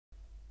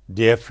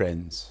Dear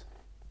friends,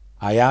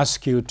 I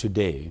ask you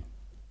today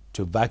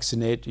to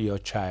vaccinate your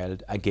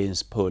child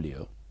against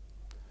polio,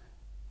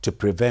 to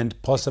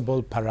prevent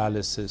possible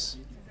paralysis,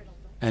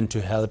 and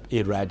to help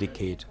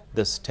eradicate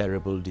this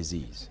terrible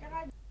disease.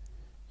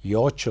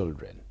 Your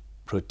children,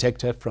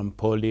 protected from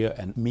polio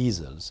and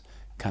measles,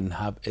 can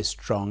have a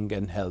strong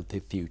and healthy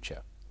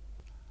future.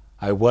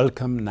 I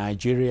welcome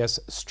Nigeria's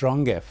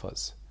strong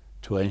efforts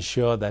to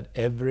ensure that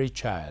every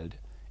child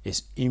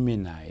is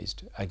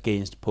immunized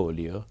against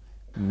polio,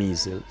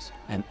 measles,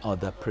 and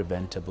other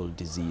preventable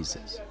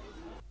diseases.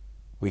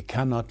 We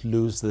cannot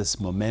lose this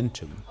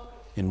momentum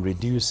in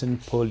reducing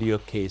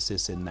polio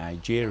cases in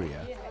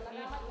Nigeria.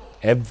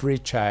 Every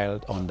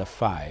child under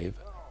 5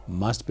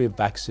 must be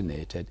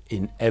vaccinated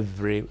in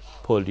every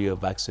polio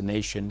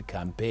vaccination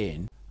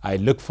campaign. I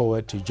look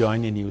forward to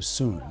joining you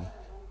soon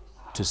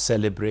to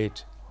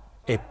celebrate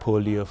a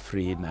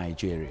polio-free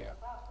Nigeria.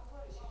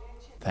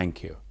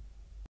 Thank you.